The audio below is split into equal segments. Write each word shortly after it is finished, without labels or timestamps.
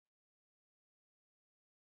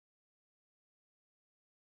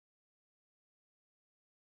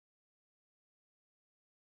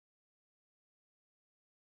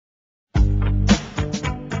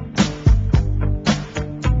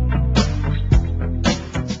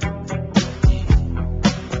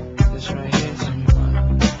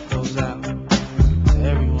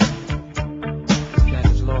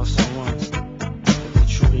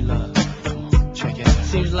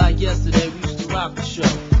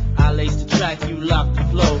I laced the track, you locked the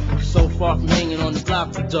flow. So far from hanging on the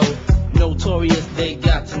block for dough. Notorious, they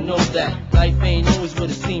got to know that life ain't always what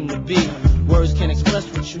it seemed to be. Words can't express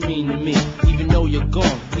what you mean to me. Even though you're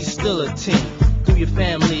gone, we still a team. Through your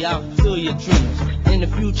family, I'll fulfill your dreams. In the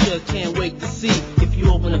future, can't wait to see if you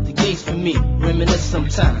open up the gates for me. Reminisce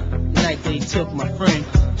sometime. The night they took my friend.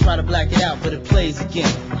 Try to black it out, but it plays again.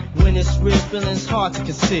 When it's real, feeling's hard to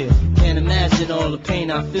conceal. Can't imagine all the pain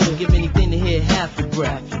I feel. Give anything to hear half your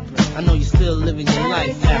breath. I know you're still living your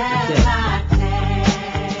life after death.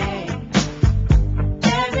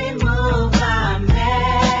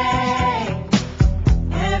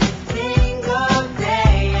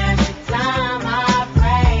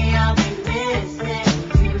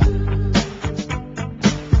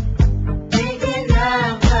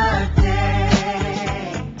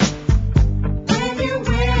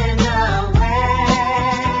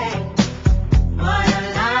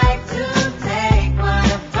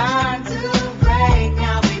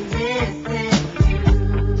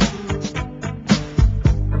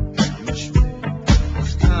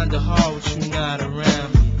 Hard with you not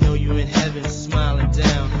around. Know you in heaven smiling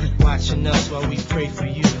down, watching us while we pray for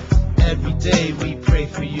you. Every day we pray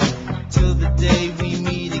for you, till the day we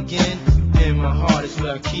meet again. In my heart is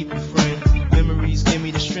where I keep you, friend. Memories give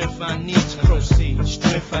me the strength I need to proceed,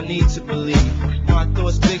 strength I need to believe. My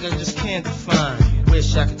thoughts big, I just can't define.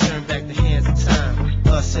 Wish I could turn back the hands of time.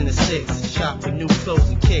 Us in the six, shopping new clothes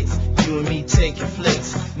and kicks. You and me taking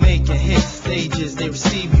flicks, making hits, stages they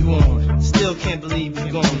receive you on. Still can't believe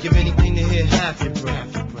you're gone. Give anything to hear half your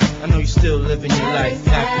breath. I know you're still living your life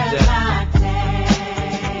after death.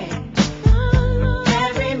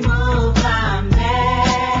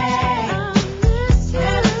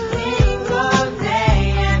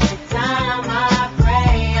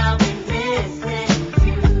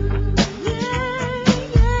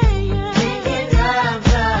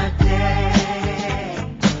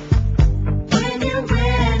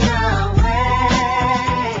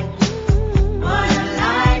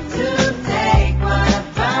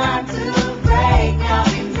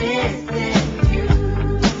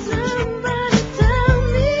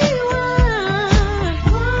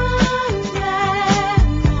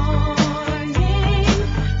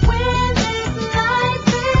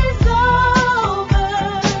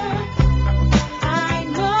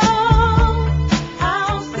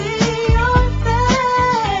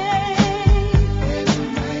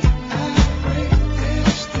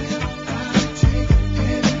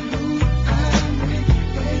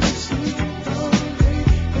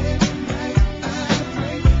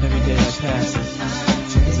 Passes.